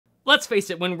Let's face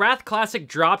it, when Wrath Classic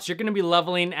drops, you're going to be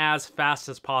leveling as fast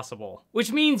as possible,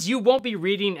 which means you won't be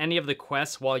reading any of the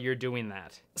quests while you're doing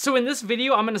that. So in this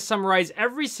video, I'm going to summarize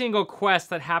every single quest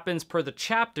that happens per the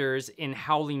chapters in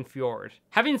Howling Fjord.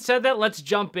 Having said that, let's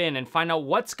jump in and find out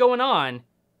what's going on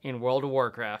in World of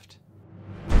Warcraft.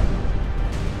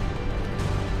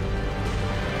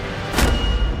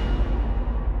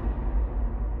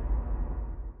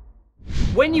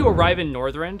 When you arrive in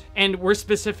Northrend, and we're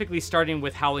specifically starting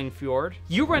with Howling Fjord,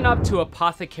 you run up to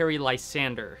Apothecary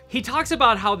Lysander. He talks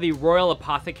about how the Royal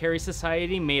Apothecary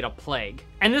Society made a plague,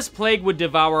 and this plague would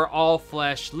devour all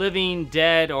flesh, living,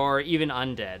 dead, or even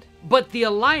undead. But the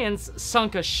Alliance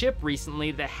sunk a ship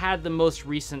recently that had the most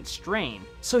recent strain,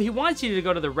 so he wants you to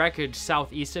go to the wreckage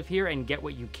southeast of here and get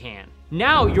what you can.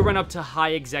 Now you run up to High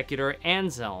Executor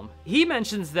Anselm. He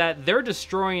mentions that they're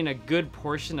destroying a good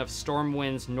portion of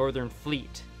Stormwind's northern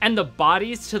fleet, and the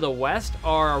bodies to the west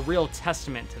are a real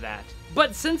testament to that.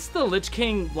 But since the Lich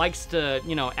King likes to,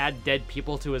 add dead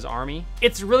people to his army,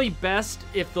 it's really best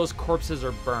if those corpses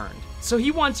are burned. So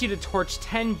he wants you to torch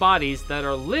 10 bodies that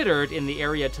are littered in the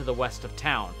area to the west of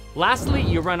town. Lastly,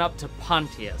 you run up to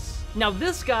Pontius. Now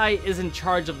this guy is in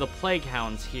charge of the Plague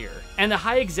Hounds here, and the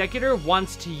High Executor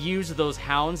wants to use those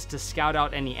hounds to scout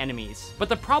out any enemies. But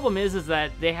the problem is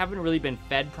that they haven't really been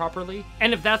fed properly,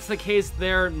 and if that's the case,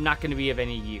 they're not going to be of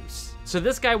any use. So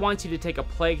this guy wants you to take a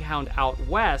Plague Hound out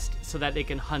west so that they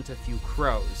can hunt a few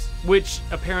crows, which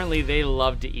apparently they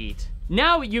love to eat.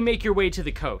 Now you make your way to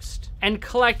the coast and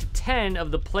collect 10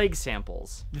 of the plague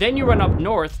samples. Then you run up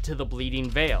north to the Bleeding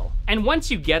Vale. And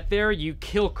once you get there, you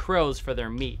kill crows for their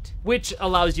meat, which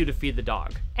allows you to feed the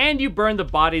dog. And you burn the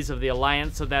bodies of the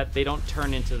Alliance so that they don't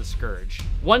turn into the Scourge.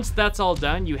 Once that's all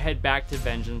done, you head back to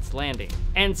Vengeance Landing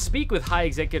and speak with High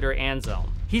Executor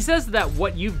Anselm. He says that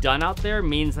what you've done out there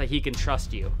means that he can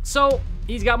trust you. So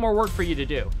he's got more work for you to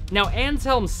do. Now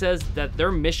Anselm says that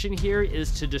their mission here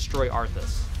is to destroy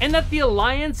Arthas, and that the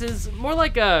Alliance is more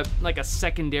like a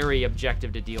secondary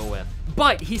objective to deal with.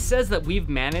 But he says that we've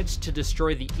managed to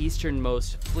destroy the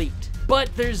easternmost fleet.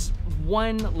 But there's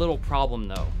one little problem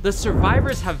though. The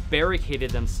survivors have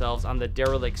barricaded themselves on the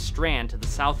derelict strand to the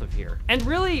south of here. And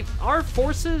really, our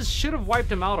forces should have wiped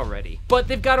them out already. But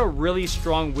they've got a really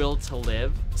strong will to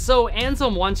live. So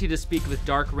Anselm wants you to speak with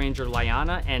Dark Ranger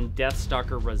Lyanna and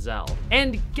Deathstalker Razel,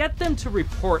 and get them to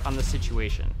report on the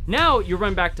situation. Now you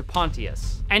run back to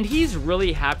Pontius, and he's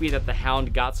really happy that the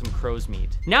hound got some crow's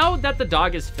meat. Now that the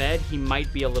dog is fed, he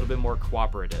might be a little bit more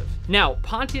cooperative. Now,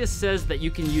 Pontius says that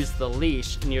you can use the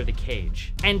leash near the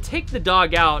cage, and take the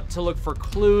dog out to look for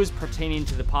clues pertaining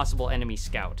to the possible enemy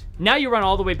scout. Now you run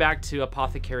all the way back to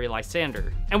Apothecary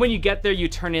Lysander, and when you get there, you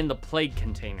turn in the plague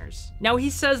containers. Now he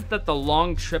says that the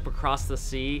long trip across the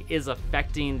sea is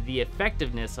affecting the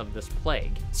effectiveness of this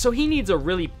plague, so he needs a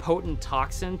really potent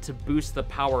toxin to boost the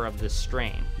power of this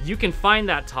strain. You can find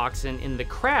that toxin in the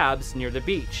crabs near the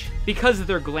beach, because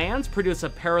their glands produce a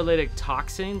paralytic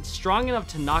toxin strong enough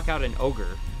to knock out an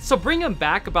ogre. So bring them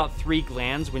back about 3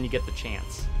 glands when you get the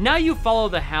chance. Now you follow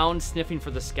the hound sniffing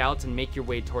for the scouts and make your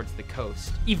way towards the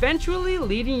coast, eventually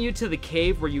leading you to the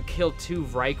cave where you kill 2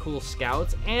 Vrykul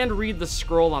scouts and read the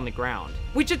scroll on the ground,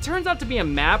 which it turns out to be a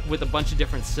map with a bunch of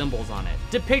different symbols on it,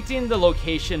 depicting the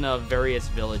location of various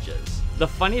villages. The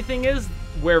funny thing is,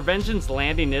 where Vengeance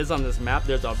Landing is on this map,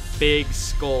 there's a big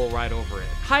skull right over it.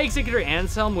 High Executor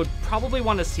Anselm would probably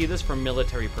want to see this for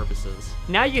military purposes.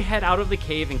 Now you head out of the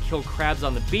cave and kill crabs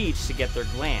on the beach to get their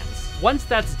glands. Once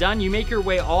that's done, you make your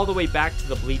way all the way back to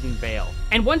the Bleeding Vale.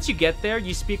 And once you get there,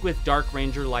 you speak with Dark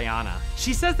Ranger Lyanna.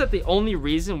 She says that the only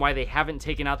reason why they haven't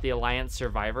taken out the Alliance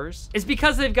survivors is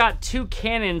because they've got 2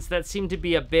 cannons that seem to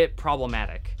be a bit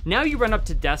problematic. Now you run up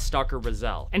to Deathstalker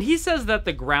Razel, and he says that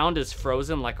the ground is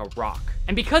frozen like a rock.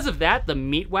 And because of that, the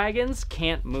meat wagons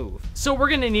can't move. So we're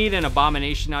gonna need an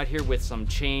abomination out here with some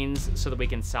chains so that we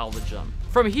can salvage them.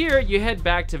 From here, you head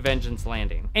back to Vengeance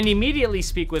Landing, and immediately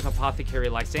speak with Apothecary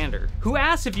Lysander, who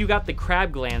asks if you got the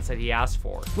crab glands that he asked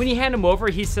for. When you hand him over,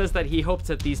 he says that he hopes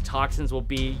that these toxins will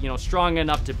be, strong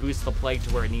enough to boost the plague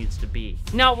to where it needs to be.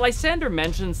 Now, Lysander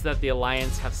mentions that the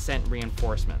Alliance have sent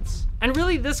reinforcements. And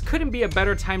really, this couldn't be a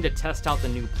better time to test out the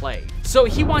new plague. So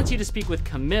he wants you to speak with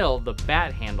Camille, the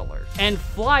Bat Handler, and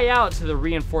fly out to the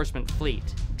reinforcement fleet,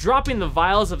 dropping the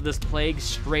vials of this plague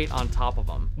straight on top of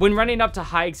them. When running up to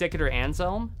High Executor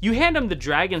Anselm, you hand him the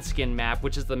dragon skin map,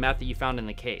 which is the map that you found in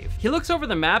the cave. He looks over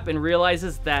the map and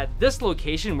realizes that this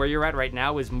location where you're at right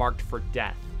now is marked for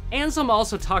death. Anselm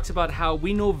also talks about how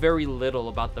we know very little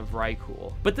about the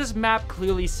Vrykul, but this map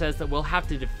clearly says that we'll have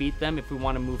to defeat them if we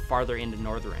want to move farther into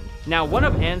Northrend. Now, one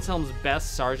of Anselm's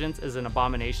best sergeants is an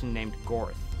abomination named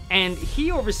Gorth, and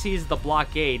he oversees the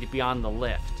blockade beyond the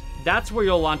lift. That's where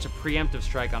you'll launch a preemptive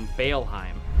strike on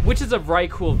Baelheim, which is a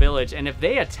Vrykul village, and if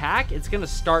they attack, it's gonna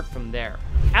start from there.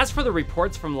 As for the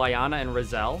reports from Lyanna and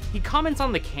Rizal, he comments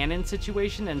on the cannon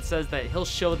situation and says that he'll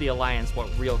show the Alliance what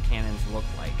real cannons look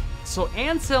like. So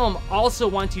Anselm also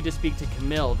wants you to speak to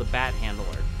Camille, the Bat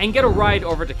Handler, and get a ride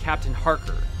over to Captain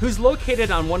Harker, who's located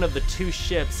on one of the 2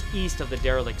 ships east of the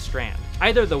derelict strand,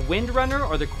 either the Windrunner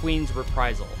or the Queen's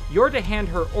Reprisal. You're to hand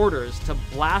her orders to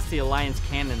blast the Alliance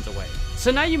cannons away. So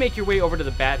now you make your way over to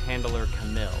the Bat Handler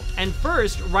Camille, and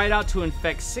first ride out to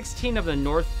infect 16 of the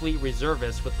North Fleet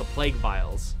reservists with the Plague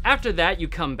Vials. After that, you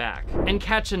come back, and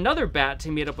catch another bat to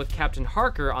meet up with Captain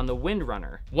Harker on the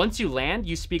Windrunner. Once you land,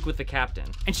 you speak with the captain,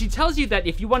 and she tells you that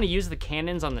if you want to use the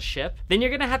cannons on the ship, then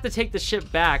you're gonna have to take the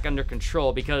ship back under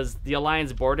control because the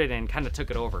Alliance boarded and kinda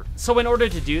took it over. So in order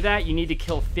to do that, you need to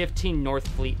kill 15 North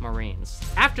Fleet Marines.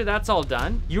 After that's all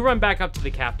done, you run back up to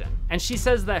the captain, and she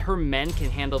says that her men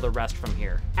can handle the rest from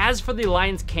here. As for the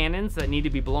Alliance cannons that need to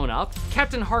be blown up,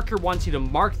 Captain Harker wants you to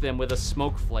mark them with a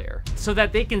smoke flare so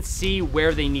that they can see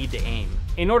where they need to aim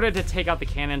in order to take out the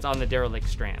cannons on the derelict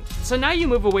strand. So now you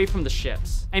move away from the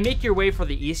ships and make your way for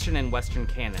the eastern and western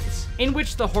cannons, in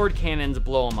which the Horde cannons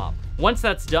blow them up. Once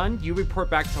that's done, you report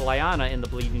back to Lyanna in the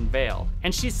Bleeding Vale,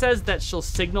 and she says that she'll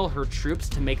signal her troops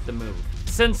to make the move,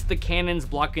 since the cannons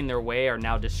blocking their way are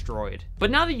now destroyed. But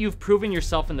now that you've proven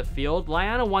yourself in the field,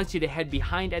 Lyanna wants you to head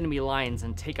behind enemy lines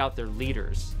and take out their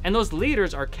leaders. And those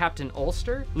leaders are Captain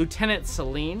Ulster, Lieutenant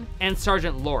Celine, and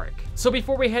Sergeant Lorik. So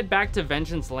before we head back to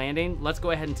Vengeance Landing, let's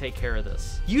go ahead and take care of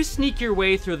this. You sneak your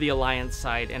way through the Alliance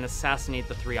side and assassinate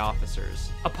the 3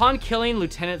 officers. Upon killing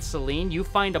Lieutenant Celine, you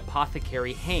find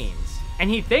Apothecary Haynes, and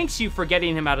he thanks you for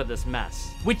getting him out of this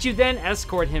mess, which you then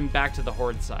escort him back to the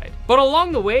Horde side. But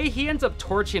along the way, he ends up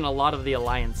torching a lot of the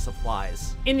Alliance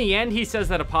supplies. In the end, he says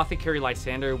that Apothecary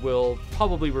Lysander will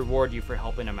probably reward you for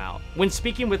helping him out. When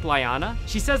speaking with Lyanna,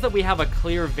 she says that we have a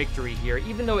clear victory here,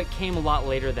 even though it came a lot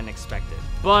later than expected.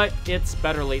 But it's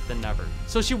better late than never.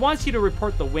 So she wants you to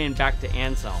report the win back to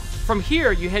Anselm. From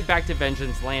here, you head back to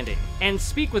Vengeance Landing and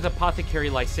speak with Apothecary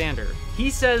Lysander. He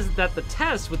says that the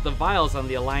tests with the vials on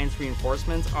the Alliance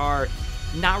reinforcements are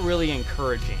not really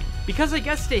encouraging, because I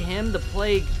guess to him, the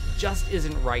plague just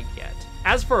isn't right yet.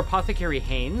 As for Apothecary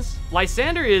Haynes,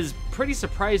 Lysander is pretty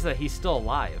surprised that he's still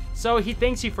alive, so he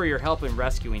thanks you for your help in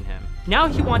rescuing him. Now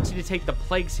he wants you to take the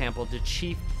plague sample to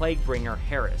Chief Plaguebringer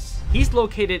Harris. He's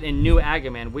located in New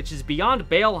Agaman, which is beyond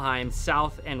Baelheim,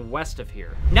 south and west of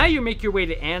here. Now you make your way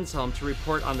to Anselm to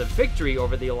report on the victory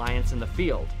over the Alliance in the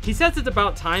field. He says it's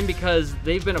about time because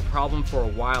they've been a problem for a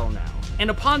while now.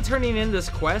 And upon turning in this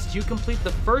quest, you complete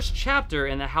the first chapter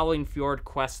in the Howling Fjord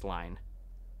quest line.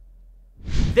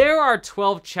 There are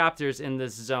 12 chapters in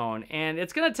this zone, and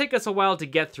it's gonna take us a while to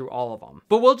get through all of them.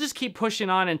 But we'll just keep pushing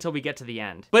on until we get to the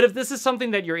end. But if this is something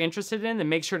that you're interested in, then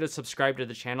make sure to subscribe to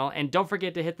the channel, and don't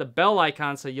forget to hit the bell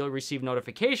icon so you'll receive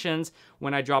notifications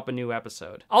when I drop a new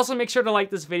episode. Also, make sure to like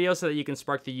this video so that you can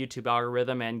spark the YouTube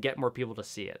algorithm and get more people to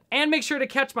see it. And make sure to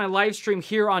catch my live stream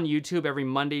here on YouTube every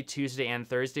Monday, Tuesday, and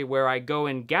Thursday, where I go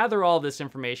and gather all this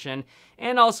information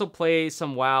and also play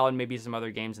some WoW and maybe some other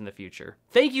games in the future.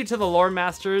 Thank you to the Lore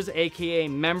Masters, aka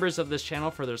members of this channel,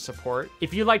 for their support.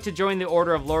 If you'd like to join the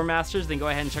Order of Lore Masters, then go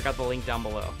ahead and check out the link down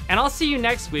below. And I'll see you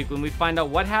next week when we find out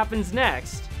what happens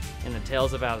next in the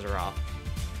Tales of Azeroth.